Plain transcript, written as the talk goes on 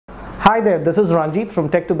Hi there, this is Ranjit from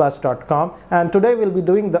tech2buzz.com, and today we'll be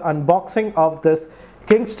doing the unboxing of this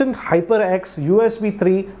Kingston HyperX USB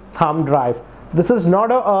 3 thumb drive. This is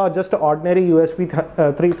not just an ordinary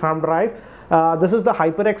USB 3 thumb drive. This is the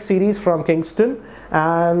HyperX series from Kingston,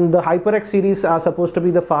 and the HyperX series are supposed to be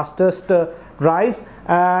the fastest drives,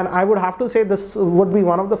 and I would have to say this would be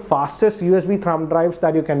one of the fastest USB thumb drives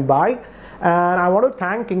that you can buy. And I want to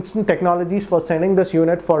thank Kingston Technologies for sending this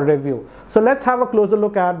unit for review. So let's have a closer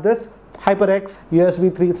look at this HyperX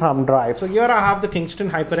USB 3 thumb drive. So here I have the Kingston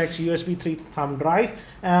HyperX USB 3 thumb drive,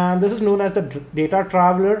 and this is known as the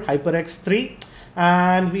DataTraveler HyperX 3.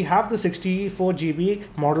 And we have the 64 GB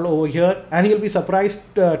model over here, and you'll be surprised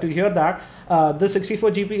to hear that the 64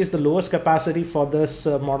 GB is the lowest capacity for this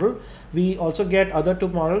model. We also get other two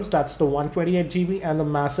models, that's the 128 GB and the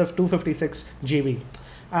massive 256 GB.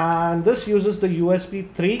 And this uses the USB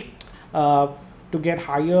 3 to get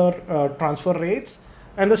higher transfer rates.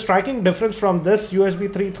 And the striking difference from this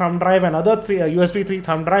USB 3 thumb drive and other USB 3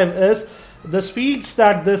 thumb drive is the speeds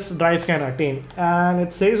that this drive can attain. And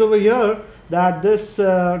it says over here that this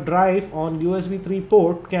drive on USB 3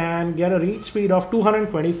 port can get a read speed of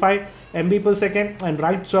 225 MB per second and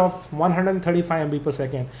writes of 135 MB per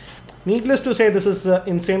second. Needless to say, this is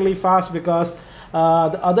insanely fast, because the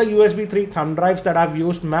other USB 3 thumb drives that I've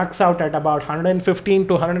used max out at about 115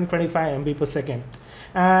 to 125 MB per second.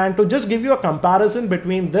 And to just give you a comparison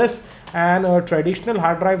between this and a traditional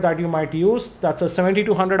hard drive that you might use, that's a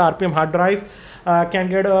 7200 RPM hard drive, can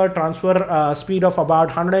get a transfer speed of about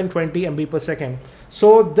 120 MB per second.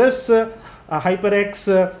 So this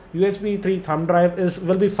HyperX USB 3 thumb drive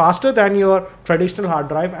will be faster than your traditional hard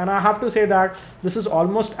drive, and I have to say that this is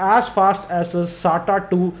almost as fast as a SATA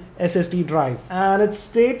 2 SSD drive. And it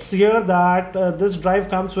states here that this drive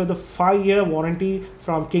comes with a 5-year warranty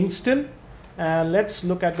from Kingston. And let's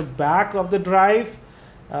look at the back of the drive.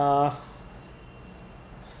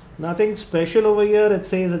 Nothing special over here. It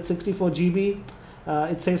says it's 64 GB.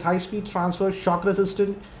 It says high-speed transfer, shock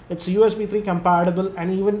resistant. It's USB 3 compatible,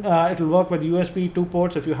 and even it will work with USB 2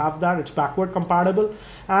 ports if you have that. It's backward compatible,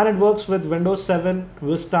 and it works with Windows 7,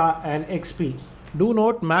 Vista, and XP. Do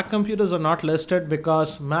note, Mac computers are not listed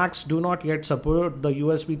because Macs do not yet support the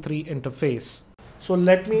USB 3 interface. So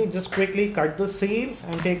let me just quickly cut the seal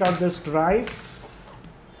and take out this drive.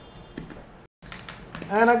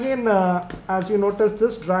 And again, as you notice,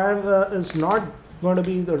 this drive is not going to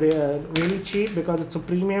be really cheap, because it's a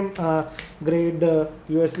premium grade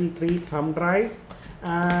USB 3 thumb drive.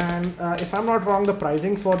 And if I'm not wrong, the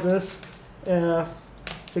pricing for this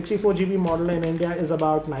 64 GB model in India is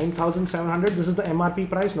about 9,700. This is the MRP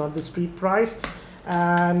price, not the street price.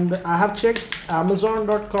 And I have checked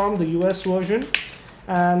Amazon.com, the US version,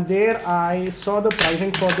 and there I saw the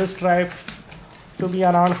pricing for this drive to be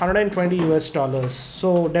around 120 US dollars.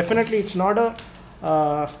 So definitely it's not a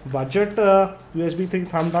budget USB 3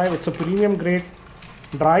 thumb drive. It's a premium grade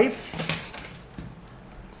drive.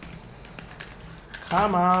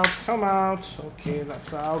 Come out. Okay,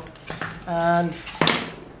 that's out. And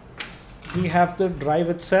we have the drive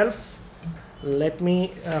itself. Let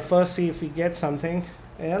me first see if we get something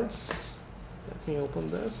else. Let me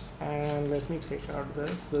open this and let me take out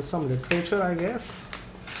this. There's some literature, I guess.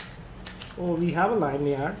 Oh, we have a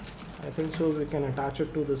lanyard. I think so. We can attach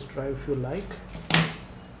it to this drive if you like.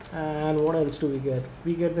 And what else do we get?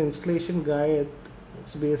 We get the installation guide.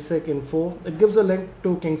 It's basic info. It gives a link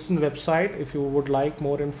to Kingston website if you would like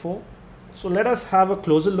more info. So let us have a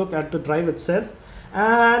closer look at the drive itself.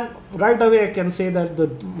 And right away I can say that the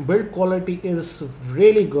build quality is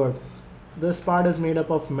really good. This part is made up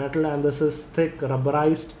of metal, and this is thick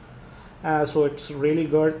rubberized, so it's really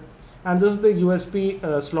good. And this is the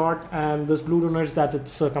USB slot, and this blue denotes that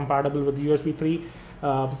it's compatible with the USB 3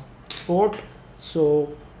 port.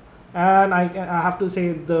 So, and I have to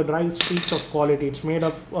say the drive speaks of quality. It's made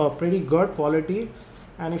of pretty good quality.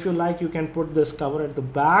 And if you like, you can put this cover at the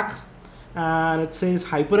back, and it says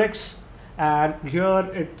HyperX, and here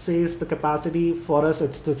it says the capacity for us,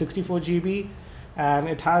 it's the 64 GB, and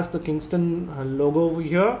it has the Kingston logo over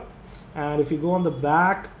here. And if you go on the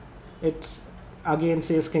back, it's again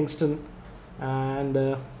says Kingston.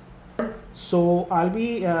 And so I'll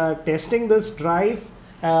be testing this drive.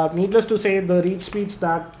 Needless to say, the read speeds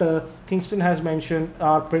that Kingston has mentioned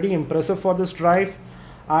are pretty impressive for this drive.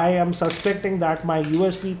 I am suspecting that my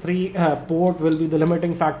USB 3 port will be the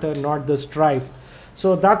limiting factor, not this drive.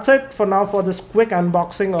 So that's it for now for this quick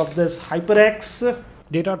unboxing of this HyperX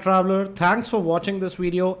DataTraveler. Thanks for watching this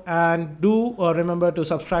video, and do remember to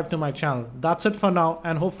subscribe to my channel. That's it for now,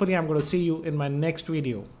 and hopefully I'm going to see you in my next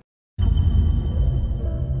video.